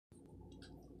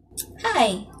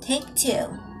Hi, take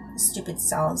two. Stupid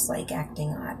Sal's like acting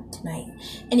odd tonight.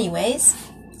 Anyways,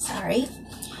 sorry.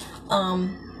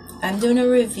 I'm doing a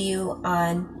review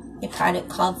on a product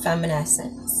called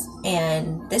Femmessence,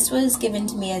 and this was given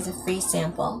to me as a free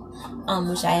sample,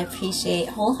 which I appreciate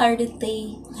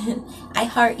wholeheartedly. I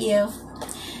heart you.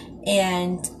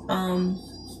 And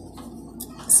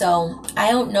so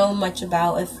I don't know much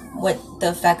about what the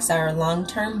effects are long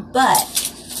term, but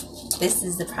this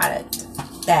is the product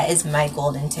that is my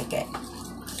golden ticket.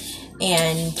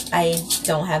 And I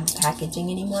don't have the packaging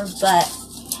anymore, but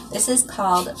this is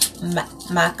called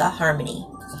Macaharmony,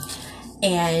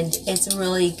 and it's a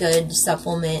really good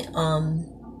supplement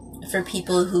for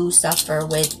people who suffer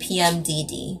with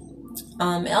PMDD.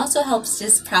 It also helps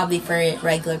just probably for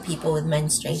regular people with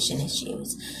menstruation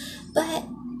issues, but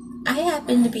I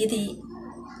happen to be the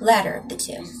latter of the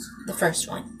two, the first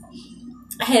one.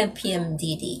 I have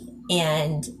PMDD,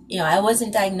 and I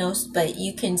wasn't diagnosed, but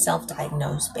you can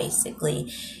self-diagnose.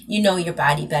 Basically, you know your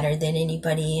body better than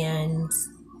anybody, and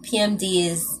PMD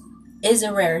is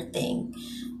a rare thing,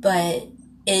 but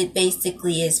it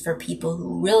basically is for people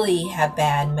who really have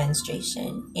bad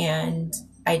menstruation, and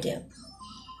I do.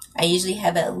 I usually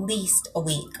have at least a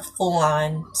week full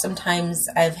on. Sometimes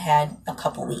I've had a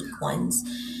couple week ones,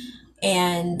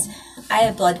 and I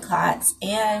have blood clots,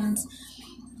 and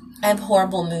I have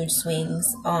horrible mood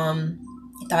swings,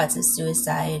 thoughts of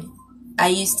suicide. I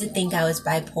used to think I was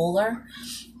bipolar.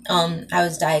 I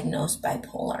was diagnosed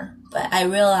bipolar, but I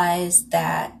realized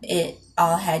that it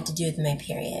all had to do with my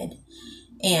period.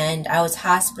 And I was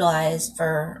hospitalized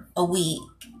for a week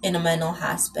in a mental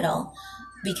hospital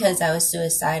because I was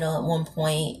suicidal at one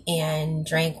point and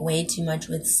drank way too much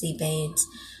with sleep aids.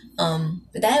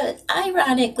 But that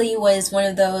ironically was one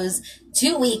of those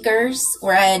 2 weekers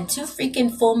where I had 2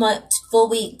 freaking full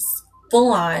weeks,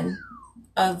 full on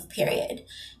of period,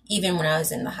 even when I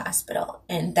was in the hospital,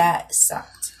 and that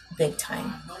sucked big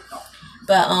time.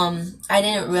 But I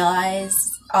didn't realize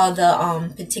all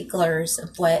the particulars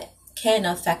of what can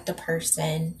affect a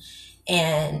person,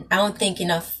 and I don't think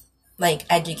enough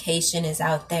education is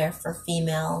out there for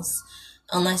females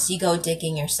unless you go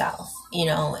digging yourself.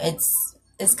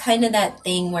 It's kind of that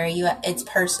thing where it's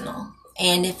personal,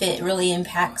 and if it really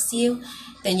impacts you,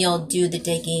 then you'll do the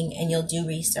digging and you'll do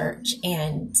research.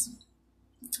 And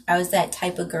I was that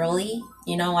type of girly.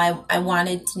 I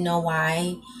wanted to know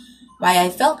why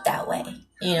I felt that way.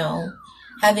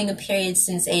 Having a period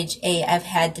since age 8, I've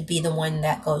had to be the one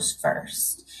that goes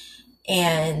first.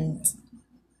 And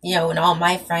when all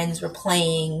my friends were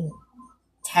playing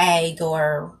tag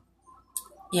or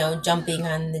jumping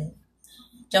on the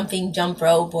jump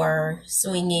rope or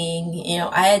swinging,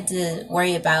 I had to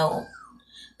worry about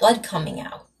blood coming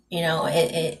out.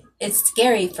 It's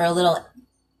scary for a little,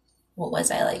 what was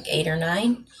I, like 8 or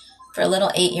 9? For a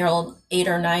little 8 or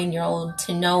 9-year-old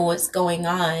to know what's going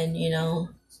on.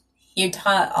 You're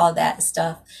taught all that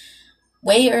stuff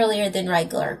way earlier than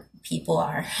regular people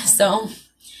are. So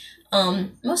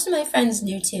most of my friends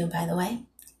knew too, by the way.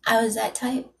 I was that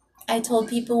type. I told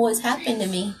people what's happened to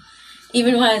me.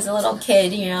 Even when I was a little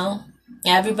kid,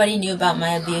 everybody knew about my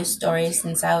abuse story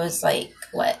since I was like,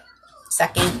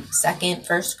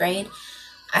 first grade.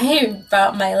 I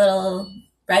brought my little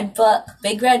red book,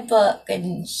 big red book,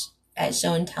 and at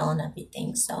show and tell and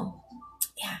everything. So,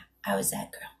 yeah, I was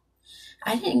that girl.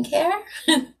 I didn't care.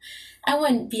 I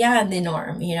went beyond the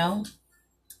norm,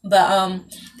 But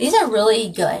these are really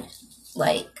good,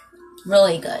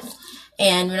 really good.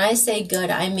 And when I say good,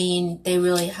 I mean they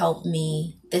really helped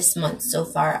me this month so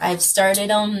far. I've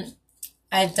started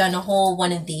I've done a whole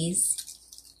one of these,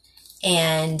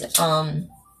 and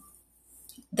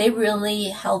they really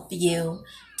help you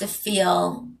to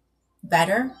feel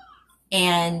better,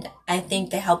 and I think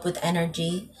they help with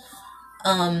energy.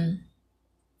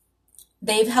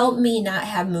 They've helped me not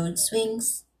have mood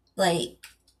swings.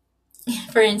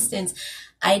 For instance,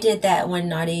 I did that one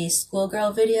naughty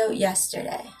schoolgirl video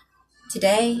yesterday.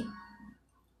 Today,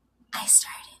 I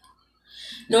started.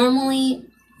 Normally,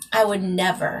 I would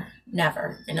never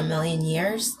in a million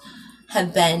years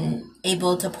have been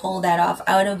able to pull that off.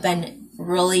 I would have been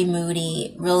really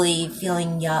moody, really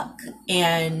feeling yuck.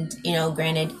 And,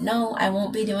 granted, no, I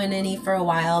won't be doing any for a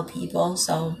while, people.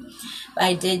 So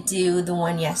I did do the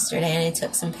one yesterday, and I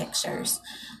took some pictures.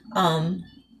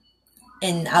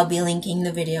 And I'll be linking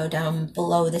the video down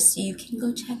below this so you can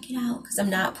go check it out, because I'm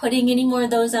not putting any more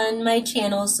of those on my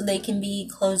channel so they can be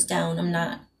closed down. I'm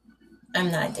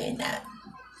not doing that.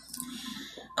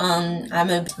 I'm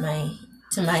up to my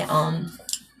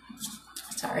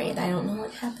sorry, I don't know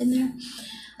what happened there.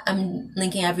 I'm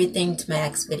linking everything to my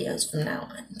ex videos from now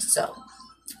on. So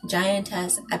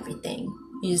giantess, everything.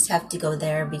 You just have to go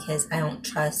there because I don't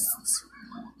trust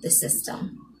the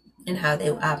system and how they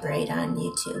operate on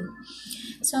YouTube.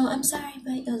 So I'm sorry,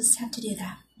 but you'll just have to do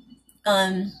that.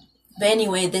 But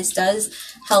anyway, this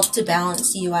does help to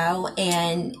balance you out,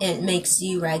 and it makes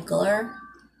you regular.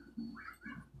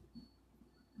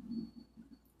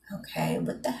 Okay,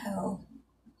 what the hell?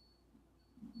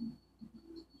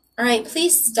 Alright,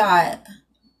 please stop.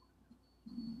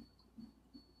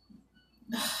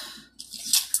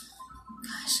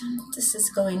 Gosh, this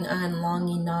is going on long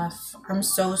enough. I'm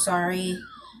so sorry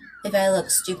if I look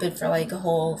stupid for like a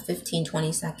whole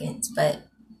 15-20 seconds, but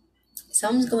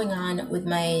something's going on with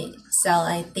my cell.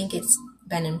 I think it's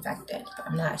been infected, but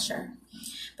I'm not sure.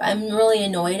 But I'm really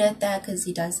annoyed at that because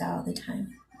he does that all the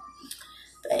time.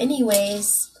 But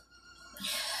anyways,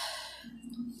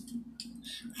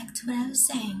 back to what I was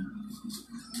saying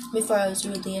before I was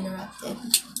rudely interrupted.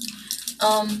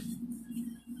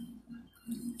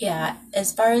 Yeah,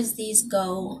 as far as these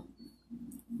go,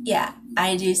 yeah,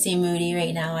 I do seem moody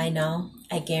right now, I know.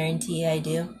 I guarantee I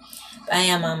do. But I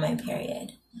am on my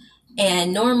period.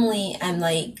 And normally I'm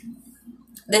like,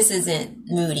 this isn't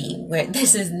moody, where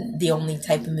this isn't the only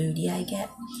type of moody I get.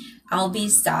 I'll be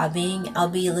sobbing. I'll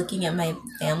be looking at my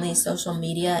family's social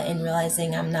media and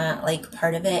realizing I'm not like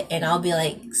part of it, and I'll be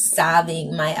like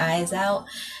sobbing my eyes out.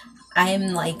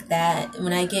 I'm like that.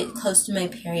 When I get close to my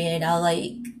period, I'll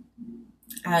like,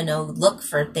 I don't know, look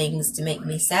for things to make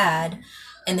me sad,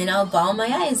 and then I'll bawl my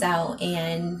eyes out,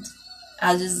 and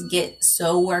I'll just get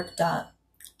so worked up,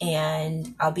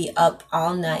 and I'll be up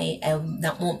all night. I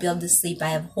won't be able to sleep. I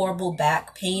have horrible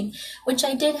back pain, which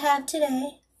I did have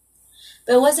today.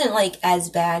 But it wasn't like as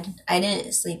bad. I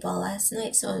didn't sleep all last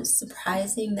night, so it's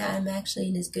surprising that I'm actually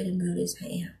in as good a mood as I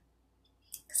am.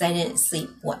 Because I didn't sleep,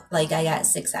 I got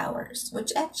 6 hours,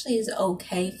 which actually is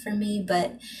okay for me,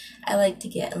 but I like to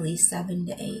get at least 7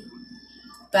 to 8.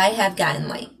 But I have gotten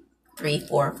like 3,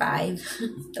 4, 5.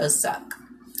 Those suck.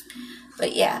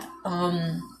 But yeah,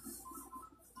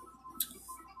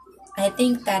 I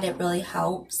think that it really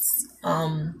helps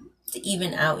to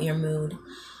even out your mood.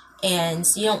 And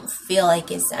so you don't feel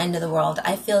like it's the end of the world.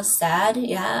 I feel sad,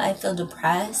 yeah. I feel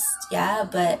depressed, yeah.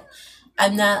 But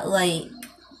I'm not like,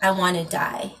 I want to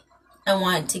die. I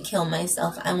want to kill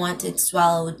myself. I want to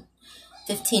swallow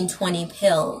 15, 20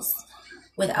 pills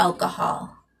with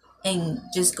alcohol and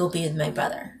just go be with my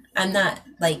brother. I'm not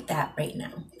like that right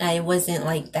now. I wasn't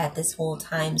like that this whole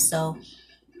time. So,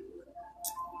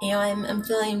 you know, I'm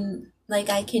feeling like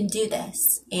I can do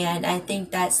this. And I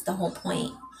think that's the whole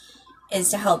point, is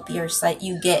to help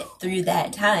you get through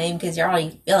that time, because you're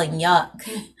already feeling yuck.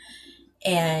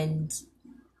 And,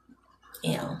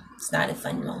 you know, it's not a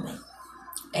fun moment.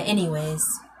 But anyways,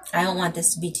 I don't want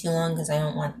this to be too long because I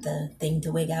don't want the thing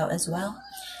to wig out as well.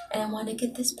 And I want to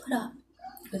get this put up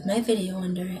with my video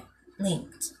under it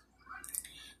linked.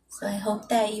 So I hope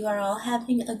that you are all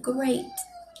having a great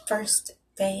first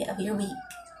day of your week,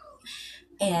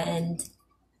 and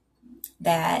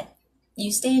that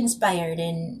you stay inspired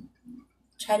and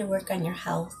try to work on your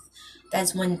health.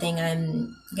 That's one thing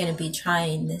I'm going to be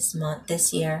trying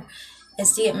this year,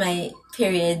 is to get my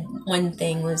period. One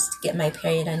thing was to get my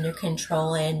period under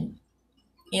control. And,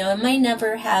 you know, I might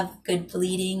never have good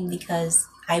bleeding because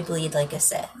I bleed like a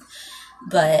Sith.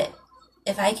 But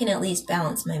if I can at least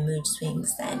balance my mood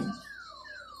swings, then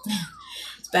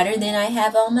it's better than I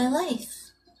have all my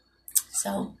life.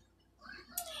 So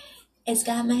it's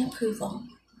got my approval.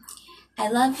 I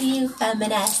love you,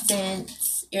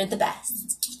 Femmessence. You're the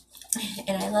best.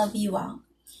 And I love you all.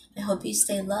 I hope you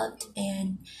stay loved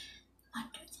and